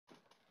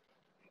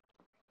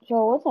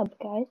So what's up,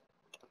 guys?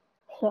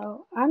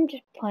 So I'm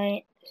just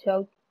playing.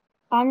 So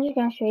I'm just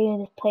gonna show you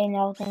this play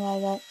now thing I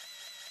got.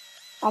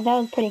 I thought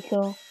it was pretty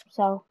cool.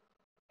 So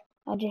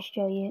I'll just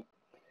show you.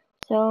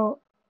 So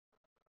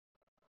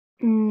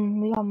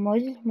we got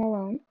Moses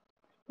Malone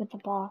with the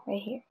ball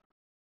right here.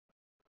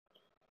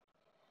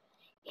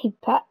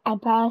 I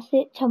passed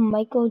it to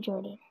Michael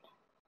Jordan.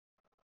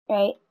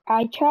 Right.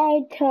 I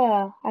kind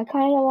of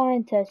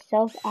wanted to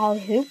self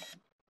alley-hoop.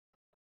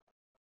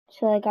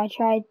 So like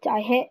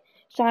I hit,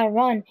 so I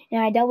run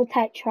and I double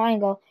tap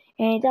triangle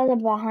and it does a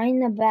behind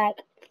the back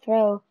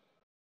throw.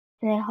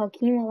 And then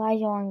Hakeem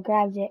Olajuwon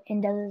grabs it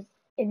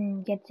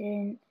and gets it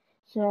in.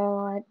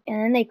 So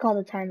and then they call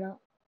the timeout.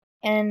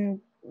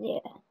 And yeah,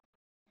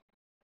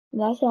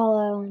 that's all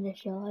I wanted to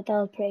show. I thought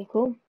it was pretty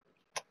cool.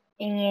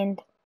 And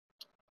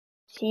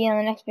see you in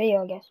the next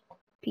video, I guess.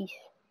 Peace.